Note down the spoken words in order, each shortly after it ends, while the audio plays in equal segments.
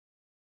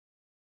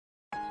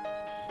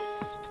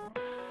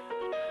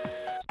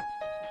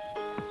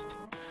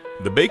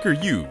The Baker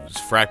Hughes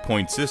Frack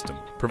Point system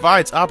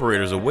provides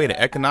operators a way to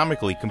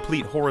economically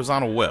complete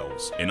horizontal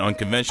wells in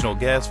unconventional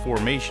gas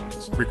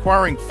formations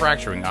requiring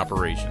fracturing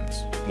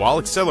operations, while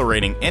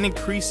accelerating and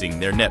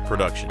increasing their net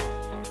production.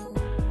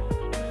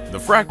 The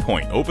Frack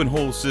Point open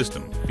hole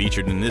system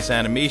featured in this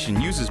animation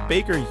uses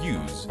Baker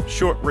Hughes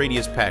short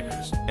radius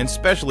packers and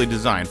specially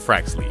designed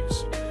frac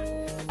sleeves.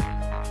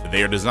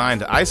 They are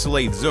designed to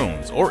isolate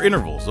zones or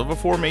intervals of a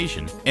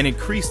formation and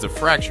increase the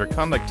fracture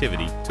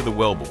conductivity to the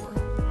wellbore.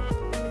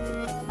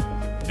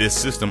 This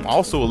system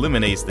also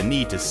eliminates the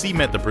need to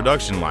cement the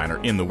production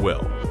liner in the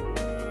well.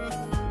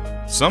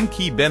 Some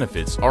key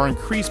benefits are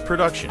increased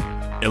production,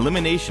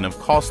 elimination of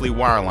costly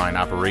wireline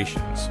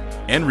operations,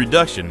 and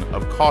reduction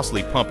of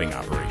costly pumping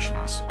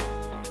operations.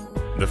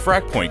 The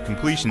Frack Point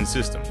completion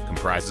system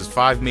comprises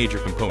 5 major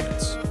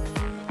components: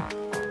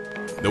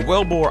 the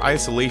wellbore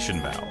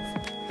isolation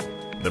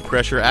valve, the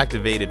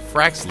pressure-activated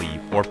frac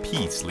sleeve or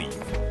P sleeve,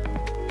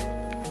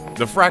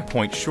 the Frack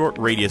Point short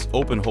radius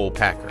open hole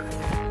packer,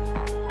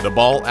 the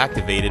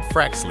ball-activated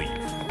frac sleeve,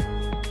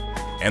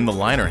 and the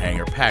liner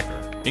hanger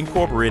packer,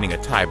 incorporating a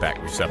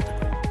tieback receptacle.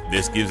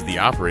 This gives the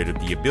operator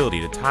the ability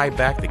to tie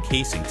back the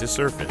casing to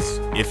surface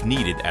if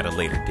needed at a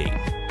later date.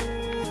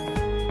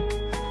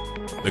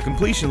 The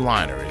completion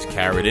liner is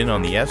carried in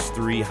on the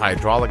S3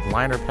 hydraulic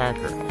liner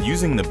packer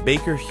using the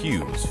Baker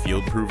Hughes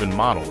field-proven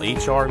model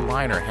HR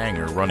liner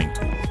hanger running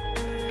tool.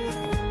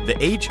 The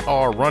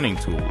HR running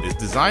tool is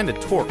designed to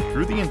torque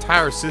through the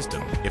entire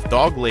system if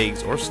dog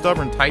legs or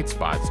stubborn tight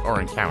spots are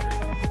encountered.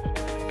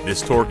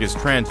 This torque is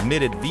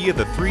transmitted via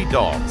the 3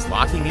 dogs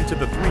locking into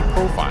the 3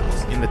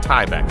 profiles in the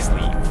tieback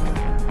sleeve.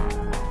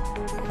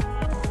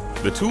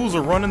 The tools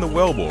are run in the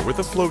wellbore with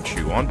a float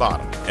shoe on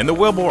bottom and the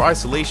wellbore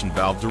isolation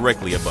valve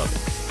directly above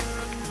it.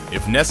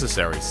 If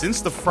necessary,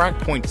 since the Frack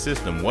Point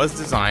system was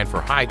designed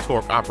for high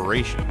torque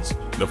operations,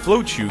 the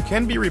float shoe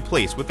can be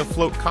replaced with a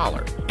float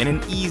collar and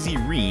an easy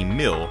ream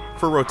mill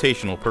for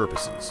rotational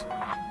purposes.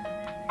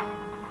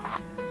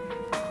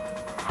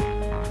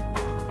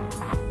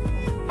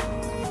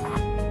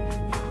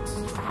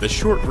 The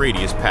short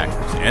radius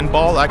packers and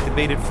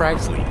ball-activated frac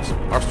sleeves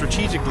are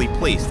strategically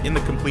placed in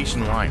the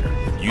completion liner,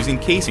 using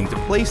casing to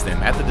place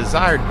them at the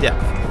desired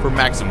depth for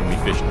maximum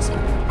efficiency.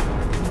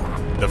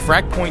 The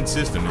Frack Point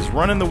system is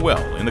run in the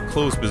well in the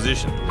closed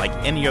position like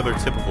any other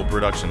typical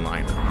production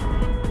liner.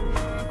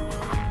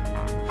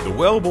 The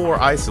wellbore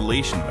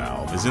isolation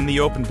valve is in the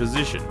open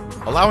position,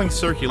 allowing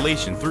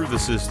circulation through the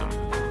system.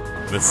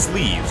 The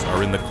sleeves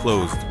are in the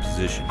closed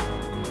position.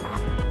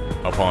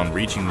 Upon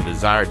reaching the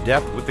desired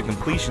depth with the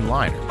completion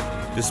liner,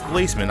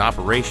 displacement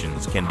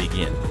operations can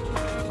begin.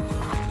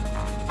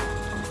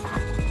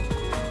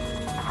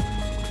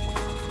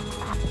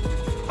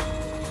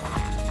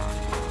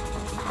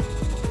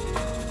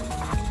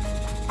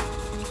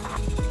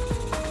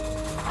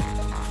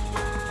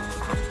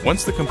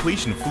 Once the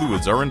completion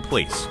fluids are in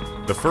place,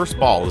 the first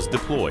ball is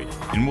deployed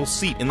and will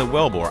seat in the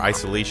wellbore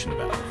isolation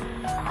valve.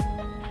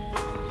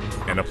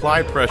 An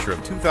applied pressure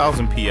of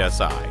 2000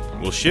 psi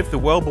will shift the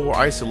wellbore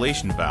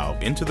isolation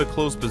valve into the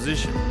closed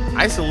position,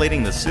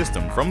 isolating the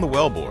system from the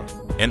wellbore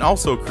and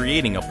also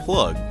creating a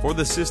plug for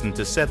the system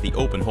to set the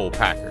open hole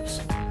packers.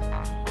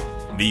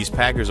 These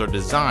packers are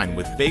designed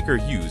with Baker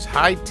Hughes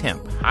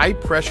high-temp,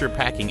 high-pressure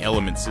packing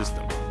element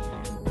system.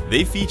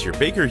 They feature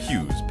Baker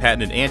Hughes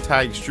patented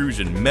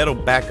anti-extrusion metal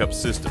backup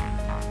system.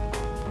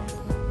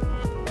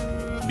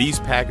 These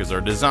packers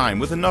are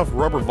designed with enough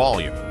rubber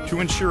volume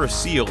to ensure a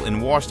seal in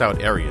washed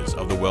out areas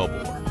of the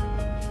wellbore.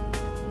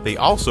 They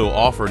also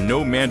offer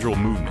no mandrel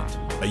movement,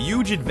 a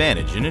huge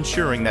advantage in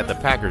ensuring that the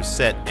packers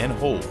set and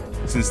hold,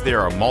 since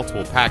there are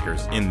multiple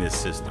packers in this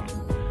system.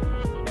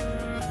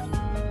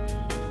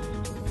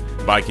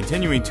 By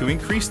continuing to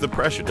increase the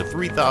pressure to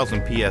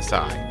 3000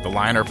 psi, the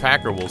liner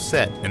packer will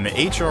set and the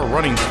HR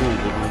running tool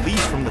will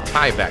release from the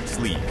tieback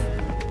sleeve.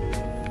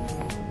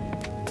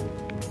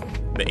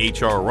 The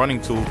HR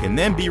running tool can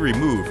then be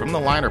removed from the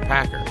liner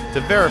packer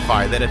to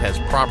verify that it has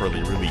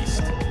properly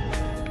released.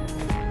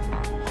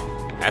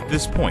 At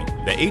this point,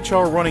 the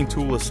HR running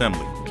tool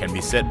assembly can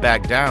be set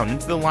back down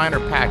into the liner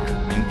packer,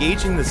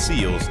 engaging the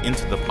seals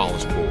into the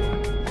polished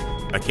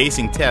bore. A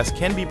casing test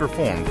can be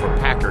performed for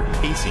packer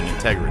casing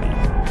integrity.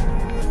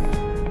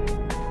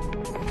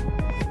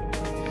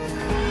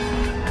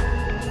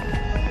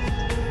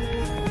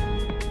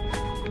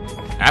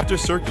 After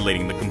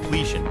circulating the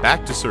completion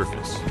back to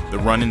surface, the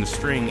run-in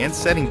string and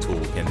setting tool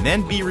can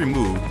then be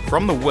removed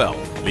from the well,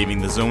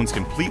 leaving the zones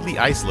completely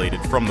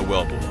isolated from the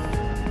wellbore.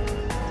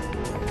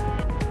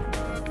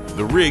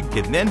 The rig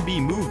can then be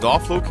moved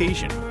off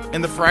location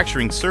and the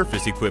fracturing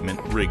surface equipment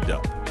rigged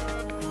up.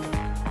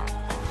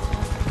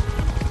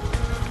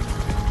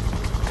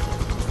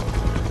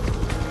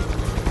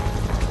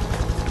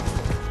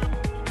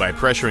 By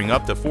pressuring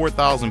up to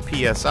 4000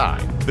 psi,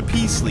 the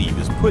P sleeve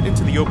is put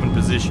into the open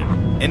position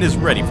and is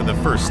ready for the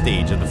first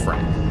stage of the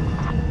frac.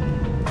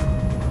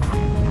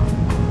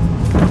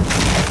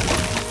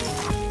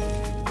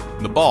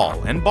 The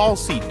ball and ball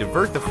seat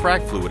divert the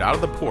frac fluid out of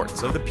the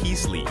ports of the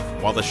P-sleeve,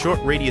 while the short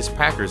radius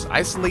packers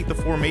isolate the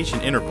formation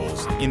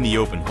intervals in the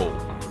open hole.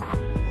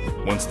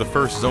 Once the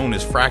first zone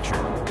is fractured,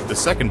 the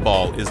second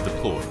ball is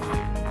deployed.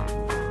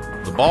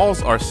 The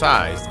balls are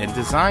sized and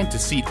designed to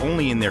seat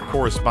only in their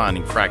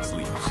corresponding frac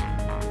sleeves.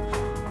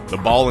 The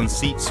ball and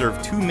seat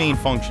serve two main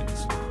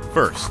functions.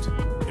 First,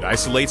 it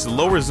isolates the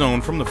lower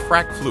zone from the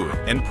frac fluid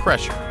and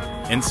pressure,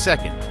 and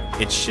second,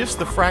 it shifts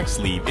the frac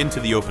sleeve into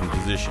the open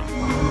position.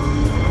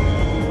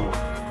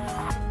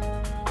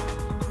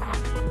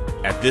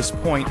 At this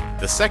point,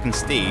 the second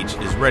stage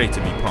is ready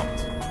to be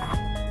pumped.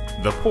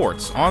 The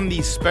ports on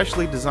these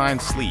specially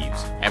designed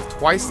sleeves have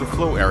twice the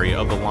flow area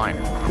of the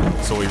liner,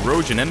 so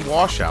erosion and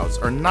washouts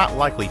are not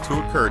likely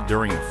to occur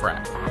during the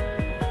frac.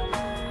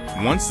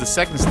 Once the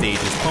second stage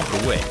is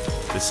pumped away,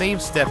 the same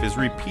step is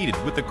repeated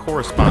with the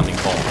corresponding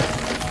ball.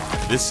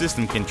 This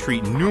system can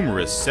treat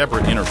numerous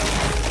separate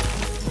intervals.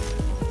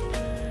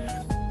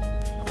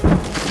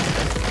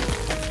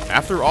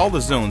 After all the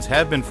zones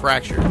have been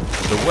fractured,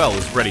 the well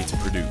is ready to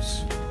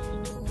produce.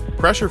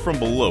 Pressure from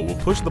below will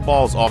push the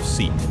balls off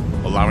seat,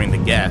 allowing the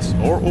gas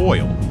or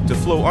oil to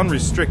flow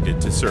unrestricted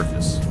to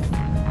surface.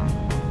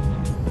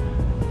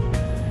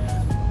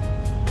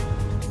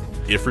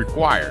 If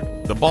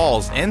required, the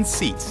balls and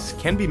seats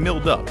can be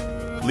milled up,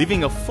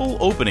 leaving a full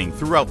opening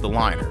throughout the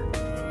liner.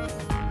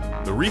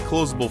 The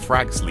reclosable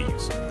frac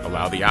sleeves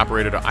allow the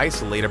operator to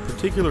isolate a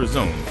particular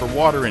zone for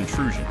water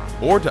intrusion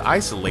or to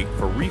isolate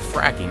for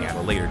refracking at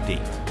a later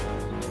date.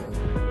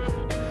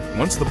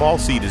 Once the ball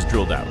seat is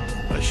drilled out,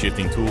 a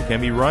shifting tool can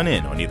be run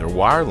in on either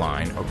wire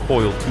line or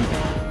coiled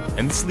tubing,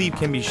 and the sleeve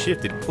can be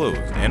shifted closed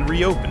and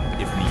reopened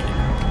if needed.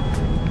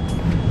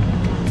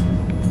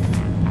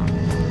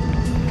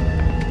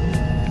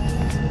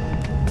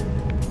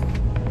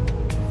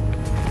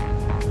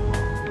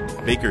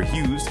 Baker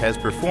Hughes has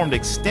performed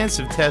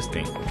extensive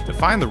testing to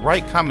find the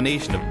right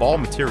combination of ball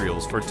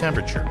materials for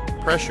temperature,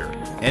 pressure,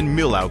 and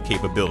mill-out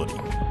capability.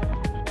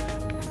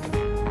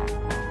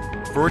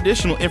 For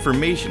additional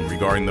information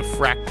regarding the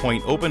Frack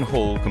Point open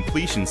hole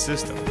completion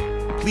system,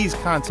 please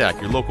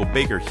contact your local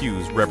Baker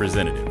Hughes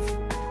representative.